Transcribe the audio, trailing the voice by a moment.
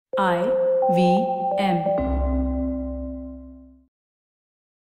IVM.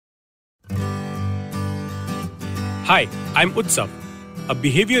 Hi, I'm Utsav, a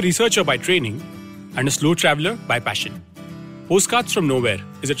behavior researcher by training and a slow traveler by passion. Postcards from Nowhere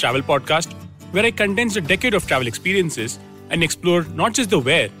is a travel podcast where I condense a decade of travel experiences and explore not just the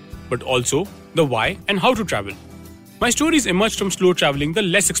where, but also the why and how to travel. My stories emerged from slow traveling the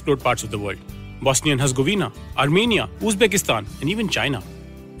less explored parts of the world: Bosnia and Herzegovina, Armenia, Uzbekistan, and even China.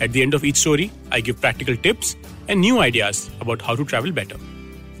 At the end of each story, I give practical tips and new ideas about how to travel better.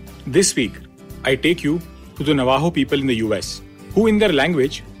 This week, I take you to the Navajo people in the US, who in their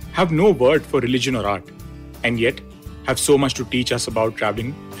language have no word for religion or art, and yet have so much to teach us about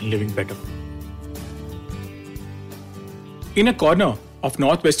traveling and living better. In a corner of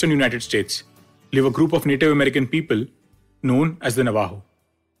northwestern United States live a group of Native American people known as the Navajo.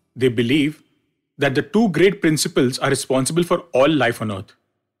 They believe that the two great principles are responsible for all life on Earth.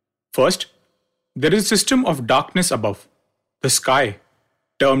 First, there is a system of darkness above, the sky,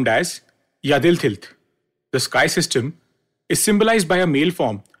 termed as Yadilthilt. The sky system is symbolized by a male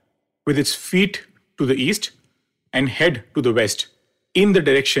form with its feet to the east and head to the west in the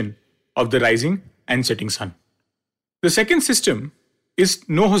direction of the rising and setting sun. The second system is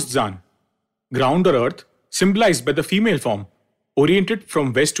Nohostzan, ground or earth, symbolized by the female form oriented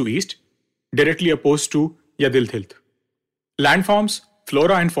from west to east, directly opposed to Yadilthilt. Landforms,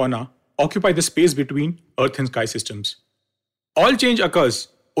 flora and fauna occupy the space between earth and sky systems. All change occurs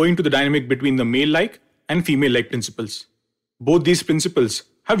owing to the dynamic between the male-like and female-like principles. Both these principles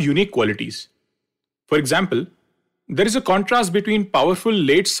have unique qualities. For example, there is a contrast between powerful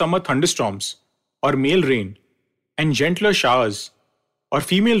late summer thunderstorms or male rain and gentler showers or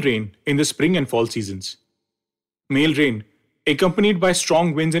female rain in the spring and fall seasons. Male rain, accompanied by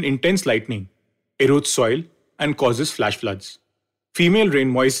strong winds and intense lightning, erodes soil and causes flash floods. Female rain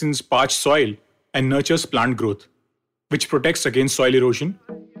moistens parched soil and nurtures plant growth, which protects against soil erosion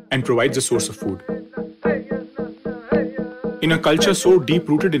and provides a source of food. In a culture so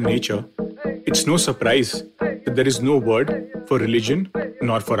deep-rooted in nature, it's no surprise that there is no word for religion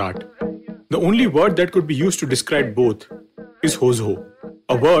nor for art. The only word that could be used to describe both is Hozho,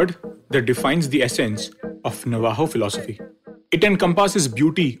 a word that defines the essence of Navajo philosophy. It encompasses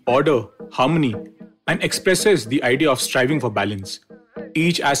beauty, order, harmony, and expresses the idea of striving for balance.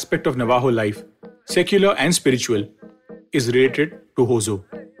 Each aspect of Navajo life, secular and spiritual, is related to Hozho.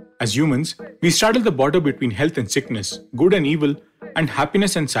 As humans, we straddle the border between health and sickness, good and evil, and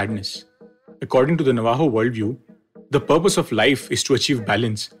happiness and sadness. According to the Navajo worldview, the purpose of life is to achieve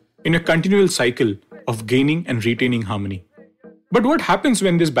balance in a continual cycle of gaining and retaining harmony. But what happens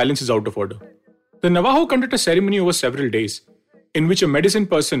when this balance is out of order? The Navajo conduct a ceremony over several days, in which a medicine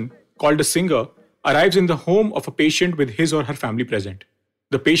person called a singer arrives in the home of a patient with his or her family present.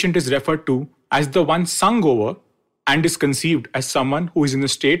 The patient is referred to as the one sung over and is conceived as someone who is in a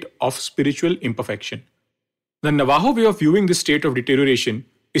state of spiritual imperfection. The Navajo way of viewing this state of deterioration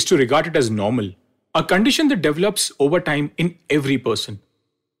is to regard it as normal, a condition that develops over time in every person.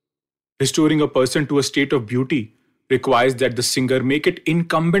 Restoring a person to a state of beauty requires that the singer make it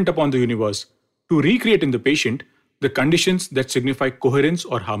incumbent upon the universe to recreate in the patient the conditions that signify coherence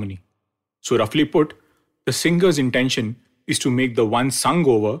or harmony. So roughly put, the singer's intention is to make the one sung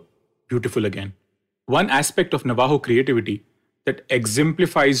over beautiful again. One aspect of Navajo creativity that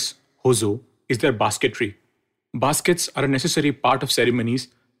exemplifies Hozho is their basketry. Baskets are a necessary part of ceremonies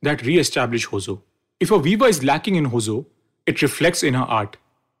that re-establish Hozho. If a weaver is lacking in Hozho, it reflects in her art.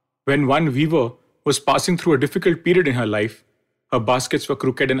 When one weaver was passing through a difficult period in her life, her baskets were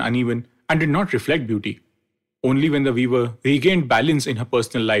crooked and uneven and did not reflect beauty. Only when the weaver regained balance in her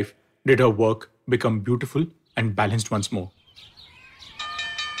personal life did her work become beautiful and balanced once more.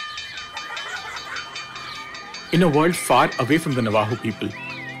 In a world far away from the Navajo people,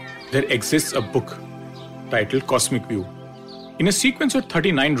 there exists a book titled Cosmic View. In a sequence of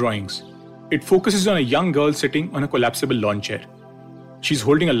 39 drawings, it focuses on a young girl sitting on a collapsible lawn chair. She's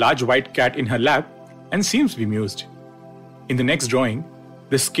holding a large white cat in her lap and seems bemused. In the next drawing,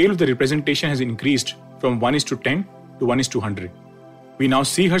 the scale of the representation has increased from 1:10 to 1:100. We now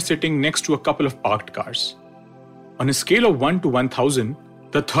see her sitting next to a couple of parked cars. On a scale of 1 to 1000,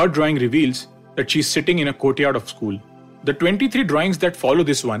 the third drawing reveals that she's sitting in a courtyard of school. The 23 drawings that follow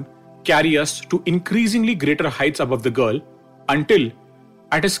this one carry us to increasingly greater heights above the girl until,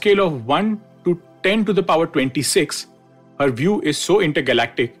 at a scale of 1 to 10 to the power 26, her view is so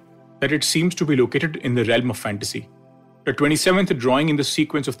intergalactic that it seems to be located in the realm of fantasy. The 27th drawing in the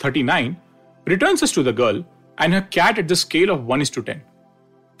sequence of 39 returns us to the girl and her cat at the scale of 1:10.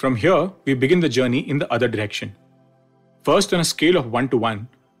 From here, we begin the journey in the other direction. First, on a scale of 1 to 1,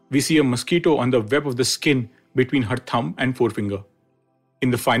 we see a mosquito on the web of the skin between her thumb and forefinger. In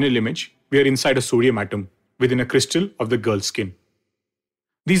the final image, we are inside a sodium atom within a crystal of the girl's skin.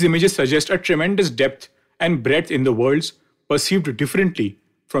 These images suggest a tremendous depth and breadth in the worlds perceived differently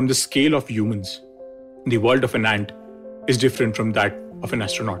from the scale of humans. The world of an ant is different from that of an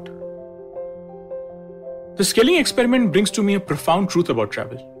astronaut. The scaling experiment brings to me a profound truth about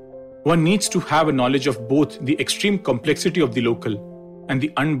travel. One needs to have a knowledge of both the extreme complexity of the local and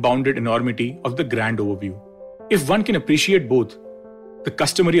the unbounded enormity of the grand overview. If one can appreciate both, the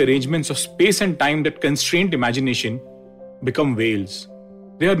customary arrangements of space and time that constrained imagination become veils.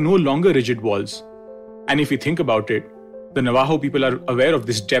 They are no longer rigid walls. And if we think about it, the Navajo people are aware of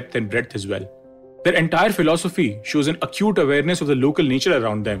this depth and breadth as well. Their entire philosophy shows an acute awareness of the local nature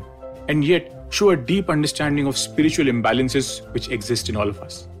around them, and yet show a deep understanding of spiritual imbalances which exist in all of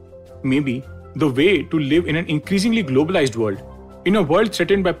us. Maybe the way to live in an increasingly globalized world, in a world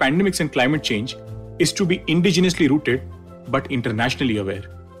threatened by pandemics and climate change, is to be indigenously rooted but internationally aware.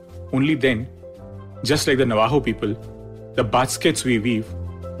 Only then, just like the Navajo people, the baskets we weave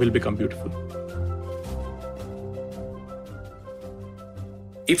will become beautiful.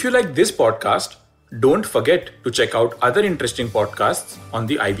 If you like this podcast, don't forget to check out other interesting podcasts on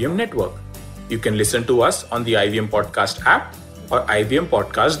the IVM network. You can listen to us on the IVM Podcast app or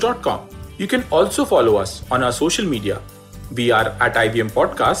ivmpodcast.com. You can also follow us on our social media. We are at IVM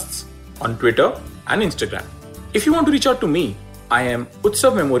Podcasts on Twitter and Instagram. If you want to reach out to me, I am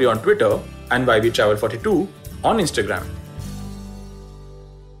Utsav Memory on Twitter and YVTravel42 on Instagram.